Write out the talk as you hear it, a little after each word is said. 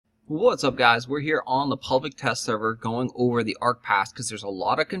What's up, guys? We're here on the public test server going over the Archepass because there's a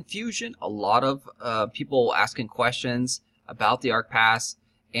lot of confusion, a lot of people asking questions about the Archepass.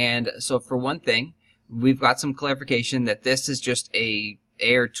 And so for one thing, we've got some clarification that this is just a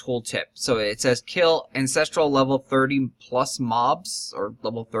air tooltip. So it says kill ancestral level 30 plus mobs or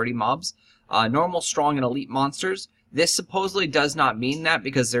level 30 mobs, normal, strong, and elite monsters. This supposedly does not mean that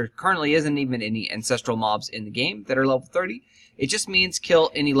because there currently isn't even any ancestral mobs in the game that are level 30. It just means kill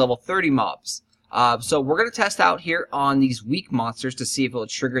any level 30 mobs. So we're going to test out here on these weak monsters to see if it will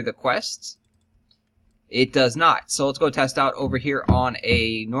trigger the quests. It does not. So let's go test out over here on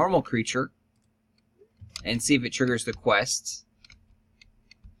a normal creature and see if it triggers the quests.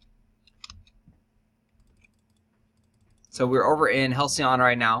 So we're over in Halcyon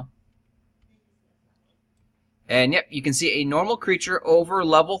right now. And yep, you can see a normal creature over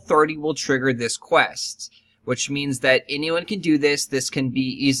level 30 will trigger this quest, which means that anyone can do this. This can be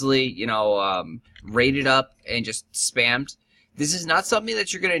easily, rated up and just spammed. This is not something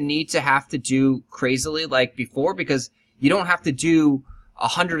that you're going to need to have to do crazily like before, because you don't have to do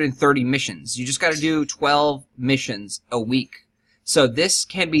 130 missions. You just got to do 12 missions a week. So this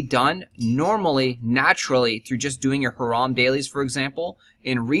can be done normally, naturally, through just doing your Haram dailies, for example.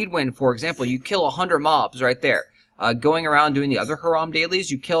 In Reedwind, for example, you kill 100 mobs right there. Going around doing the other Haram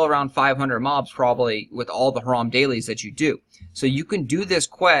dailies, you kill around 500 mobs probably with all the Haram dailies that you do. So you can do this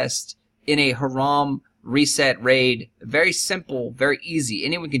quest in a Haram reset raid. Very simple, very easy.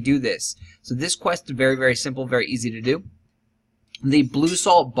 Anyone can do this. So this quest is very, very simple, very easy to do. The Blue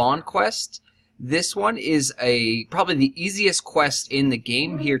Salt Bond quest. This one is probably the easiest quest in the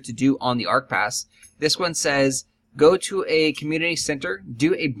game here to do on the Archepass. This one says, go to a community center,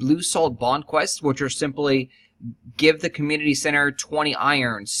 do a Blue Salt Bond quest, which are simply give the community center 20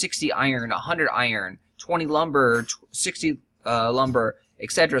 iron, 60 iron, 100 iron, 20 lumber, 60 lumber,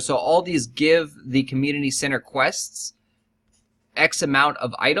 etc. So all these give the community center quests X amount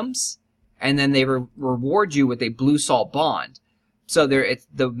of items, and then they reward you with a Blue Salt Bond. So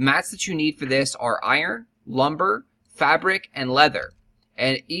the mats that you need for this are iron, lumber, fabric, and leather.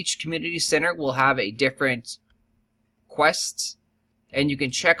 And each community center will have a different quest. And you can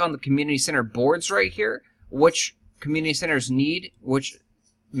check on the community center boards right here which community centers need which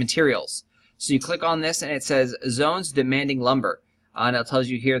materials. So you click on this and it says zones demanding lumber. And it tells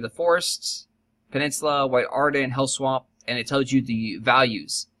you here the forests, peninsula, White Arden, Hell Swamp, and it tells you the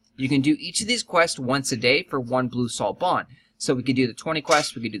values. You can do each of these quests once a day for one Blue Salt Bond. So we could do the 20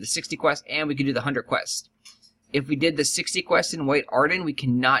 quest, we could do the 60 quest, and we could do the 100 quest. If we did the 60 quest in White Arden, we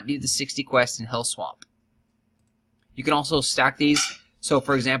cannot do the 60 quest in Hell Swamp. You can also stack these. So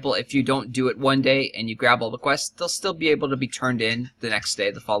for example, if you don't do it one day and you grab all the quests, they'll still be able to be turned in the next day,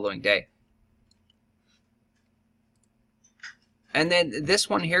 the following day. And then this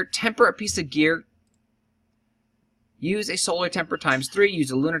one here, temper a piece of gear. Use a solar temper ×3, use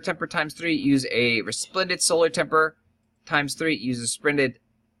a lunar temper ×3, use a resplendent solar temper ×3, use a splendid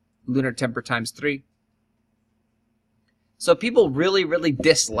lunar temper ×3. So people really, really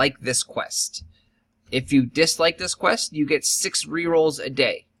dislike this quest. If you dislike this quest, you get 6 rerolls a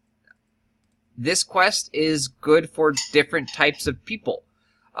day. This quest is good for different types of people.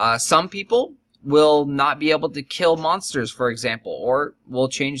 Some people will not be able to kill monsters, for example, or we'll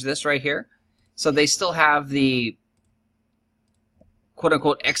change this right here. So they still have the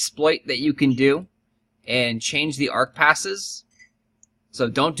quote-unquote exploit that you can do and change the Archepasses. So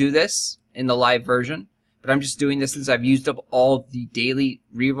don't do this in the live version, but I'm just doing this since I've used up all the daily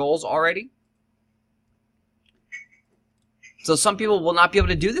rerolls already. So some people will not be able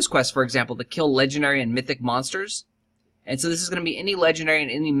to do this quest, for example, to kill legendary and mythic monsters. And so this is going to be any legendary and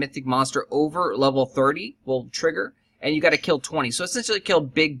any mythic monster over level 30 will trigger, and you got to kill 20. So essentially kill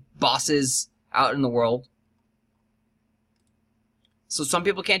big bosses out in the world. So some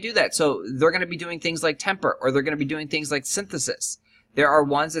people can't do that. So they're going to be doing things like temper, or they're going to be doing things like synthesis. There are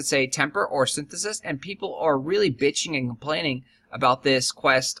ones that say temper or synthesis, and people are really bitching and complaining about this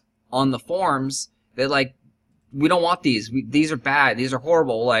quest on the forums. They're like, we don't want these. These are bad. These are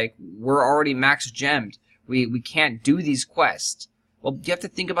horrible. Like, we're already max gemmed. We can't do these quests. Well, you have to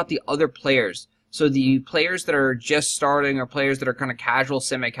think about the other players. So the players that are just starting or players that are kind of casual,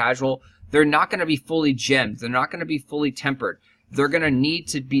 semi-casual, they're not going to be fully gemmed. They're not going to be fully tempered. They're going to need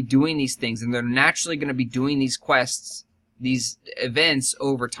to be doing these things, and they're naturally going to be doing these quests, these events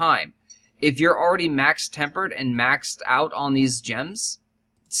over time. If you're already max tempered and maxed out on these gems,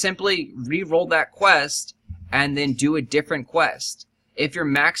 simply re-roll that quest and then do a different quest. If you're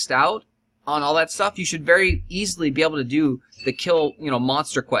maxed out on all that stuff, you should very easily be able to do the kill,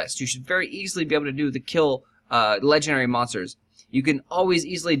 monster quest. You should very easily be able to do the kill legendary monsters. You can always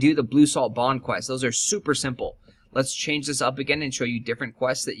easily do the Blue Salt Bond quest. Those are super simple. Let's change this up again and show you different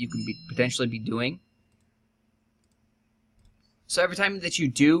quests that you can potentially be doing. So every time that you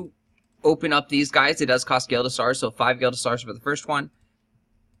do open up these guys, it does cost Gilded Stars. So 5 Gilded Stars for the first one,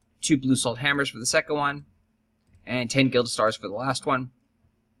 2 Blue Salt Hammers for the second one, and 10 Gilded Stars for the last one.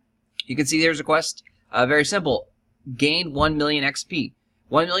 You can see there's a quest. Very simple. Gain 1 million XP.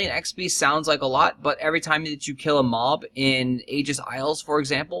 1 million XP sounds like a lot, but every time that you kill a mob in Aegis Isles, for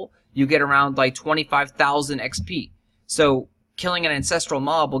example, you get around like 25,000 XP. So killing an ancestral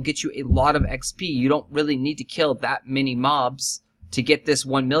mob will get you a lot of XP. You don't really need to kill that many mobs to get this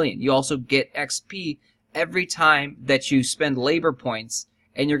 1 million. You also get XP every time that you spend labor points,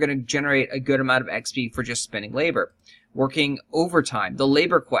 and you're going to generate a good amount of XP for just spending labor. Working overtime, the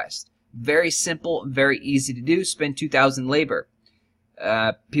labor quest. Very simple, very easy to do. Spend 2,000 labor.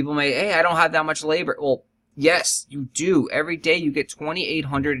 People may, hey, I don't have that much labor. Well, yes, you do. Every day you get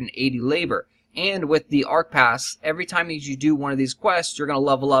 2,880 labor. And with the Archepass, every time that you do one of these quests, you're going to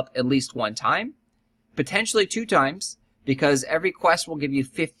level up at least 1 time, potentially 2 times, because every quest will give you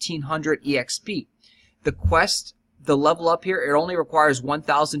 1,500 EXP. The quest, the level up here, it only requires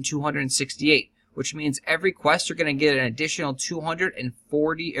 1,268, which means every quest you're going to get an additional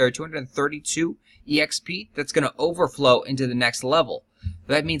 240 or 232 EXP that's going to overflow into the next level.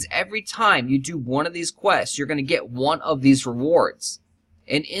 That means every time you do one of these quests, you're going to get one of these rewards.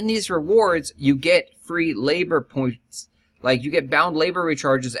 And in these rewards, you get free labor points. Like, you get bound labor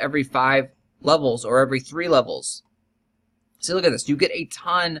recharges every 5 levels or every 3 levels. So look at this. You get a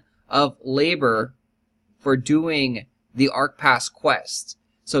ton of labor for doing the Archepass quest.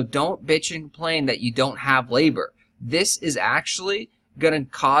 So don't bitch and complain that you don't have labor. This is actually going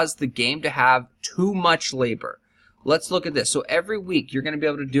to cause the game to have too much labor. Let's look at this. So every week, you're going to be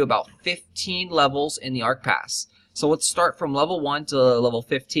able to do about 15 levels in the Archepass. So let's start from level 1 to level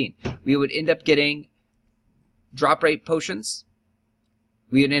 15. We would end up getting drop rate potions.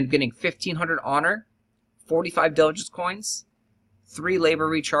 We would end up getting 1,500 honor, 45 diligence coins, 3 labor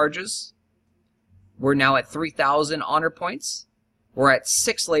recharges. We're now at 3,000 honor points. We're at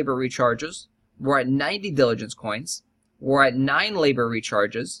 6 labor recharges. We're at 90 diligence coins. We're at 9 labor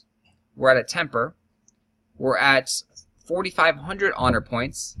recharges. We're at a temper. We're at 4,500 honor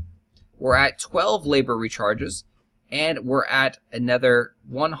points. We're at 12 labor recharges. And we're at another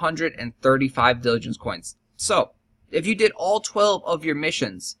 135 diligence coins. So, if you did all 12 of your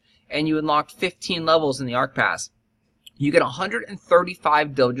missions and you unlocked 15 levels in the Archepass, you get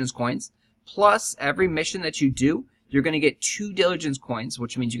 135 diligence coins. Plus, every mission that you do, you're going to get 2 diligence coins,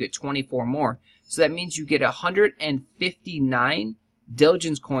 which means you get 24 more. So that means you get 159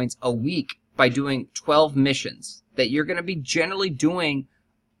 diligence coins a week by doing 12 missions that you're going to be generally doing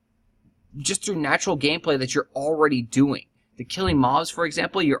just through natural gameplay that you're already doing. The killing mobs, for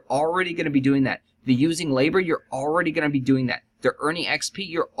example, you're already going to be doing that. The using labor, you're already going to be doing that. The earning XP,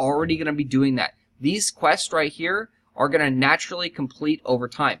 you're already going to be doing that. These quests right here are going to naturally complete over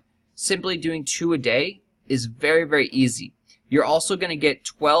time. Simply doing 2 a day is very, very easy. You're also going to get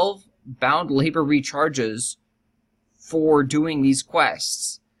 12 bound labor recharges for doing these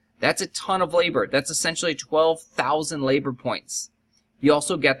quests. That's a ton of labor. That's essentially 12,000 labor points. You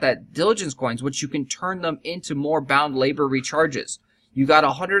also get that diligence coins, which you can turn them into more bound labor recharges. You got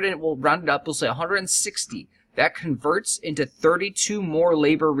 100, and we'll round it up, we'll say 160. That converts into 32 more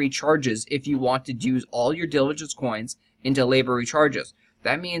labor recharges if you want to use all your diligence coins into labor recharges.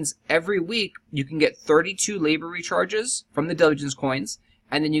 That means every week you can get 32 labor recharges from the diligence coins,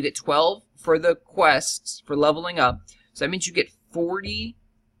 and then you get 12 for the quests for leveling up. So that means you get 40,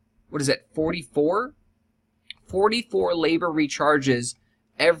 what is it, 44? 44 labor recharges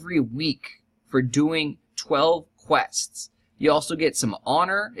every week for doing 12 quests. You also get some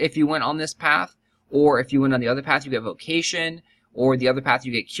honor if you went on this path, or if you went on the other path, you get vocation, or the other path,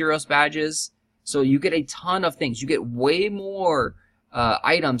 you get Kuros badges. So you get a ton of things. You get way more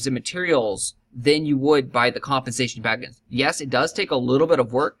items and materials than you would by the compensation package. Yes, it does take a little bit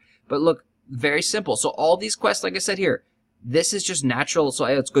of work, but look, very simple. So all these quests, like I said here, this is just natural. So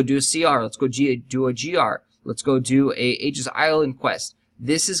hey, let's go do a CR. Let's go do a GR. Let's go do a Aegis Island quest.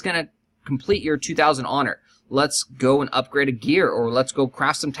 This is going to complete your 2,000 honor. Let's go and upgrade a gear, or let's go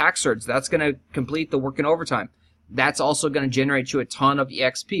craft some tax certs. That's going to complete the work in overtime. That's also going to generate you a ton of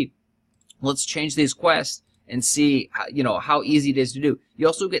EXP. Let's change these quests and see, how easy it is to do. You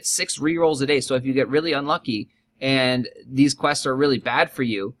also get 6 rerolls a day. So if you get really unlucky and these quests are really bad for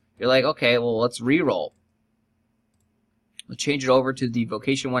you, you're like, okay, well, let's reroll. We'll change it over to the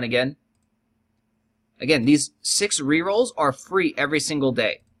vocation one again. Again, these 6 rerolls are free every single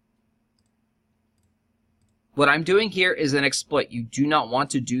day. What I'm doing here is an exploit. You do not want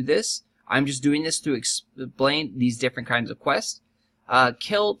to do this. I'm just doing this to explain these different kinds of quests.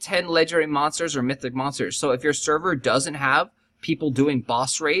 Kill 10 legendary monsters or mythic monsters. So if your server doesn't have people doing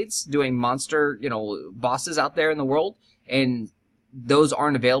boss raids, doing monster, bosses out there in the world, and those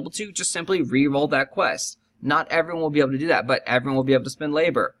aren't available to you, just simply re-roll that quest. Not everyone will be able to do that, but everyone will be able to spend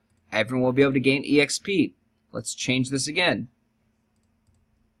labor. Everyone will be able to gain EXP. Let's change this again.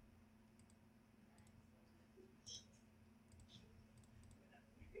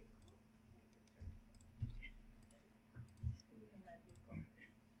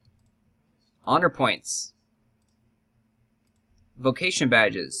 Honor points. Vocation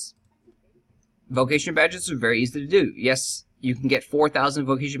badges. Vocation badges are very easy to do. Yes, you can get 4,000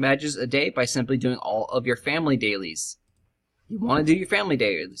 vocation badges a day by simply doing all of your family dailies. You want to do your family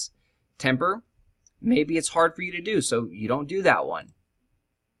dailies. Temper, maybe it's hard for you to do, so you don't do that one.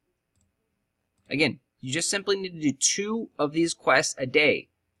 Again, you just simply need to do 2 of these quests a day.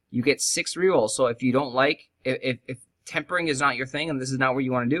 You get 6 rerolls, so if you don't like, if tempering is not your thing and this is not what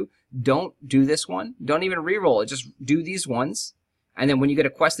you want to do, don't do this one. Don't even reroll it. Just do these ones. And then when you get a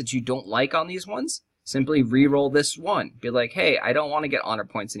quest that you don't like on these ones, simply reroll this one. Be like, hey, I don't want to get honor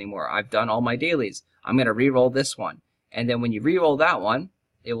points anymore. I've done all my dailies. I'm going to reroll this one. And then when you reroll that one,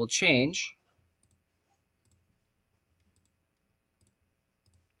 it will change.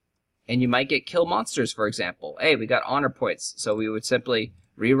 And you might get kill monsters, for example. Hey, we got honor points. So we would simply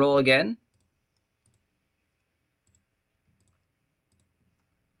reroll again.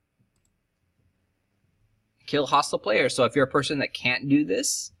 Kill hostile players. So if you're a person that can't do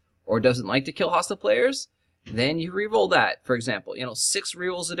this or doesn't like to kill hostile players, then you reroll that. For example, 6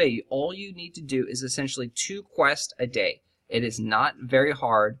 rerolls a day. All you need to do is essentially 2 quests a day. It is not very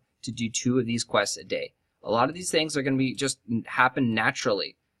hard to do 2 of these quests a day. A lot of these things are going to be just happen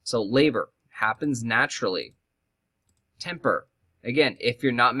naturally. So labor happens naturally. Temper. Again, if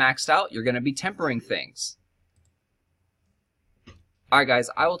you're not maxed out, you're going to be tempering things. Alright guys,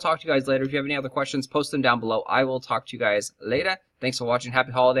 I will talk to you guys later. If you have any other questions, post them down below. I will talk to you guys later. Thanks for watching.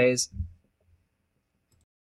 Happy holidays.